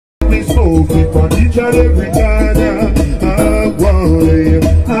we smoke it for each and every corner. Oh boy,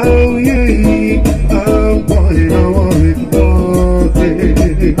 oh yeah, oh boy, oh boy.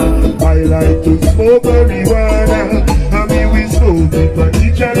 I like to smoke marijuana, I mean we smoke it for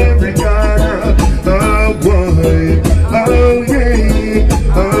each and every corner. Oh boy, oh yeah,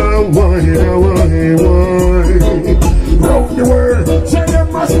 oh boy, oh boy. Round the world, say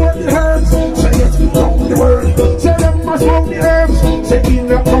them must smoke the herbs. Say it, round the world, say them must smoke the herbs. Say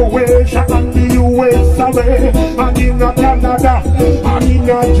in a Croatia and the US away, and in a Canada, and in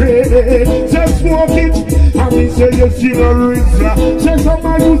a Dre. Say smoke it, and me say you see a river. Say some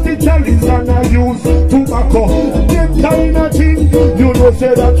I use the chalice and I use tobacco. Them kind of thing, you know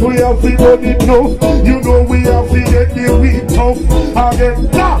say that we have to run it now. You know we have to get the weed tough. Again,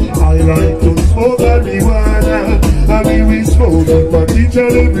 I like to smoke marijuana. I mean we smoke it for each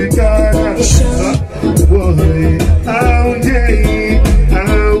and every corner. Boy, oh yeah,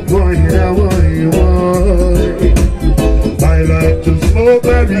 oh boy, oh boy, boy. I like to smoke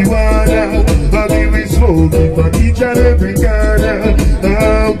marijuana. I mean we smoke it for each and every corner.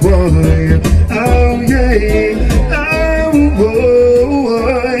 Oh boy, oh yeah, oh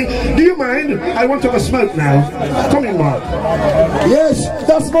boy. Do you mind? I want to have a smoke now. Come in, Mark. Yes,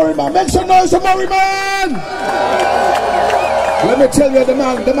 that's Murray Man. Make some noise for Murray Man. Let me tell you, the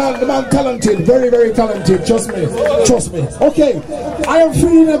man talented, very, very talented, trust me. Okay, I am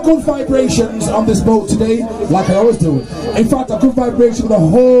feeling a good vibrations on this boat today, like I always do. In fact, a good vibration the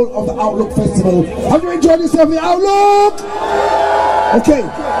whole of the Outlook Festival. Have you enjoyed yourself, the Outlook? Okay,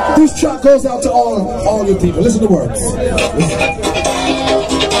 this track goes out to all you people. Listen to the words.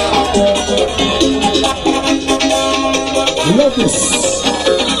 Love this.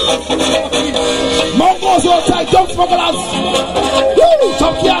 Mungos all tight, don't smuggle out. Woo!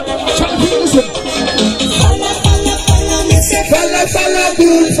 Top cat, trying to listen. Falla,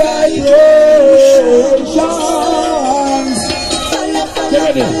 good vibrations. Get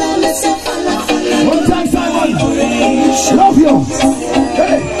ready. One time, Simon. Love you.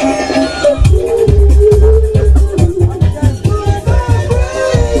 Hey.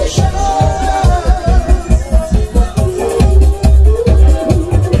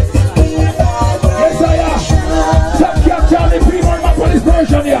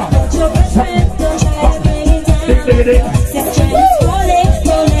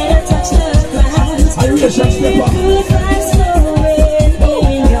 Iration, Steppa.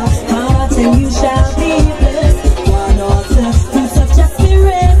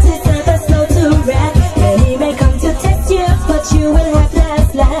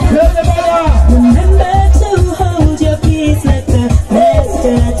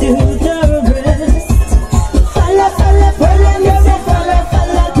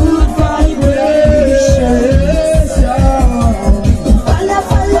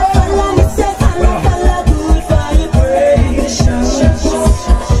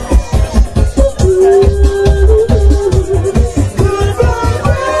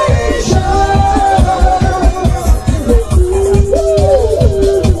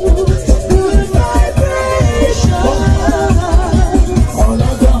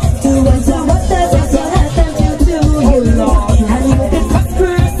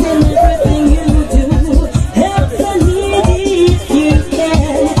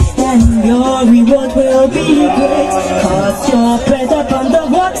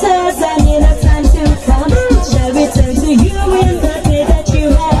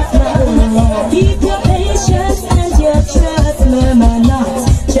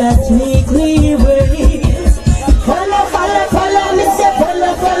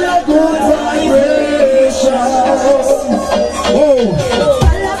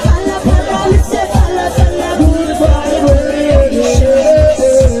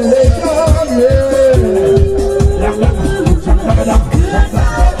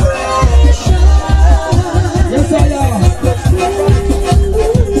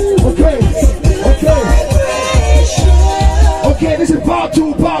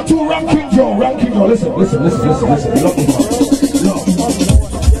 Listen.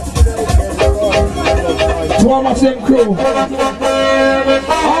 To all my same crew, all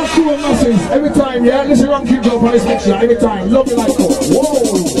crew and masses, every time, yeah? Listen, Ranking Joe for this mixture, every time. Love me like that. Whoa!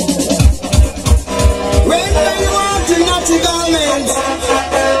 When you want to not to government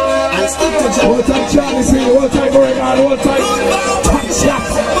and stick to job. All time Charlie C, all time going on, all time. Punch slap,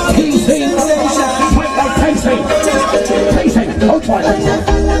 Tyson, fight like Tyson, all time.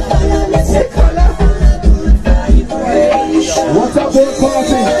 What's up, good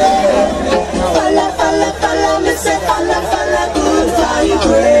party? Follow, good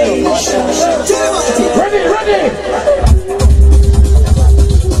vibration. Ready.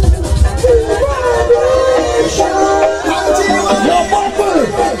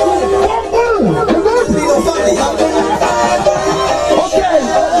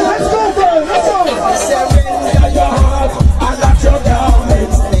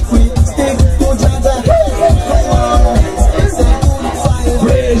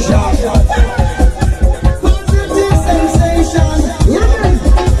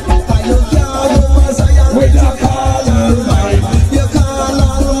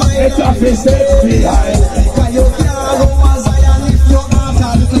 me stay behind. Cause you can't go as I am if your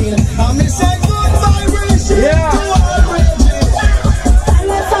heart is clean. And me say good vibration to all brethren.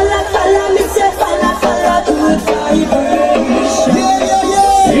 Follow, me say follow, good vibration.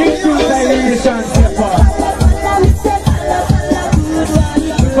 Yeah. You do Iration, Steppa. Follow, me say follow, good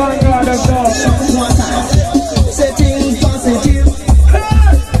vibration. Vanguard of God. One time, say think positive.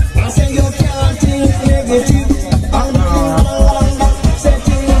 I say you can't think negative. Say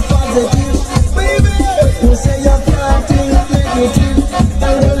think positive, baby. You say you can't think negative.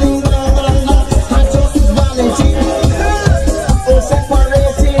 I just vanity. Oh,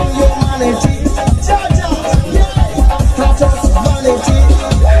 separating humanity. I just vanity.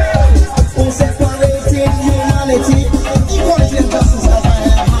 Oh, separating humanity. Equality and justice as I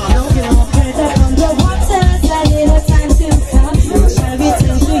am.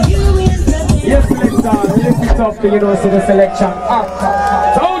 Yes, next time, lift it up to you know, see the selection.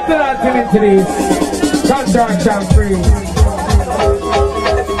 Total activities. Contraction free.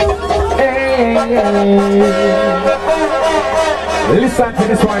 Hey. Listen to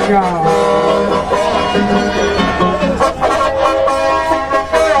this one, y'all.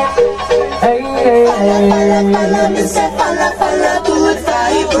 Hey. Me say follow, good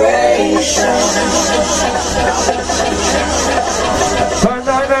vibration.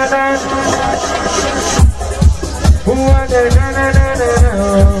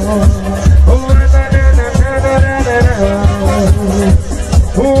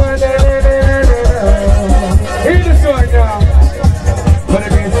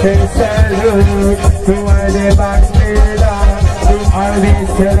 To all the backslider, to all the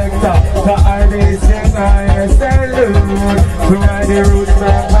selector, to all the singer, salute. To all the roots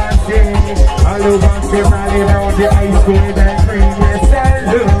and party, all who got the rally down the high school and bring your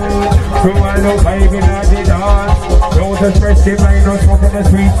salute. To all who vibing on the dance, don't express the mind, no smoking the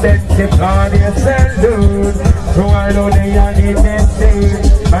sweet sense, on your salute. To all who they are in the scene,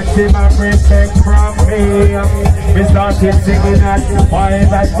 maximum respect from me. We started singing at why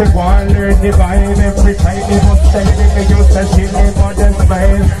back to one, learn the vibe. Every time we must tell it, we used to sing it for the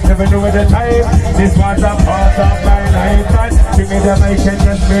smile. Never knew at the time, this was a part of my life. And give me the mic and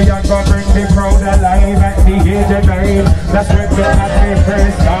just me, I go bring the crowd alive at the age of 9. That's when we had me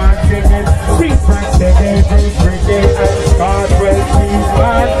first start singing. We practice every cricket and start well, please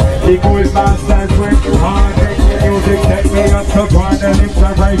man. The good masters went hard, and the music set me up to go on the lips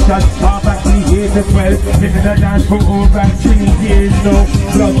of righteous. Half at the age of 12, living a dance for over 3 years, no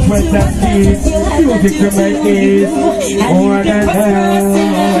blood, sweat and tears. Music to my ears, more than hell.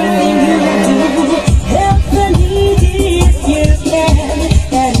 Help the needy if you can,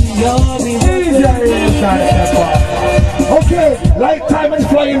 and you'll be Okay, like time is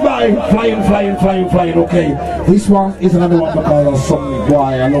flying by, flying. Okay, this one is another one because of some boy.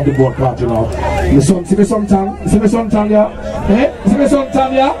 I love the boat part, you know. The son, see the son, yeah. Eh? See the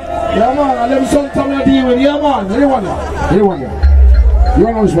son, yeah. Yeah, man, I let me son tell me a deal with. Yeah, man, anyone, yeah. You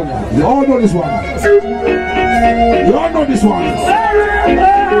all know this one, yeah. You all know this one. You all know this one.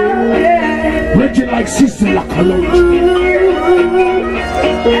 Breaking like sister, like a load.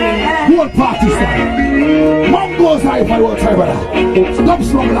 Whole party style. Mungos high for your tribe, brother. Stop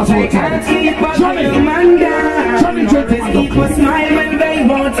smoking as whole time. Johnny, people smile when they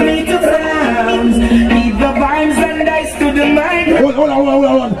want me to frown. Leave the vibes and I stood in my Hold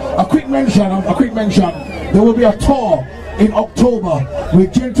on. A quick mention. There will be a tour in October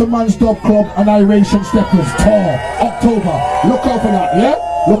with Gentleman's Dub Club and Iration Steppers tour. October. Look out for that, yeah?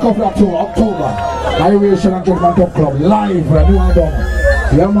 Look out for that tour, October. Iration and Gentleman's Dub Club live, we're doing it done.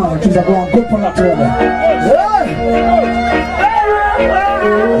 Yeah, man, things are going good for that tour, man.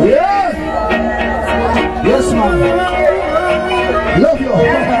 Yeah! Yes, man. Love you.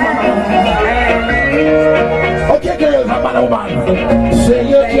 Okay, girls, I'm a woman. Say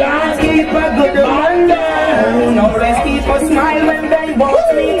you can't keep a good man down. Always keep a smile when they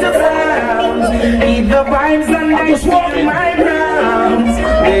want me to frown. Keep the vibes and I stand my ground.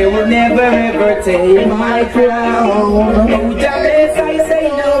 They will never ever take my crown. No jealous, I say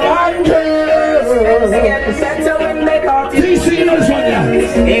no one cares. Get better when they call you. TC, you know this one, yeah?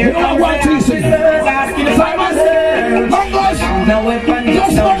 You know what TC? No weapon,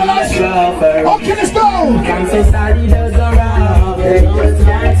 just okay, let's go! Can't society does around. They just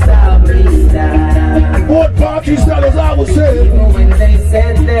can't stop me now. What party style is I would say? Even when they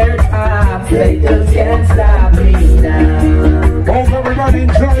said their top, they just can't stop me now. Oh, everybody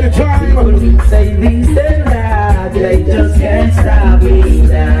enjoy the time. When we say this and that, they just can't stop me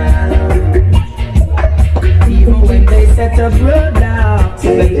now. Even when they set up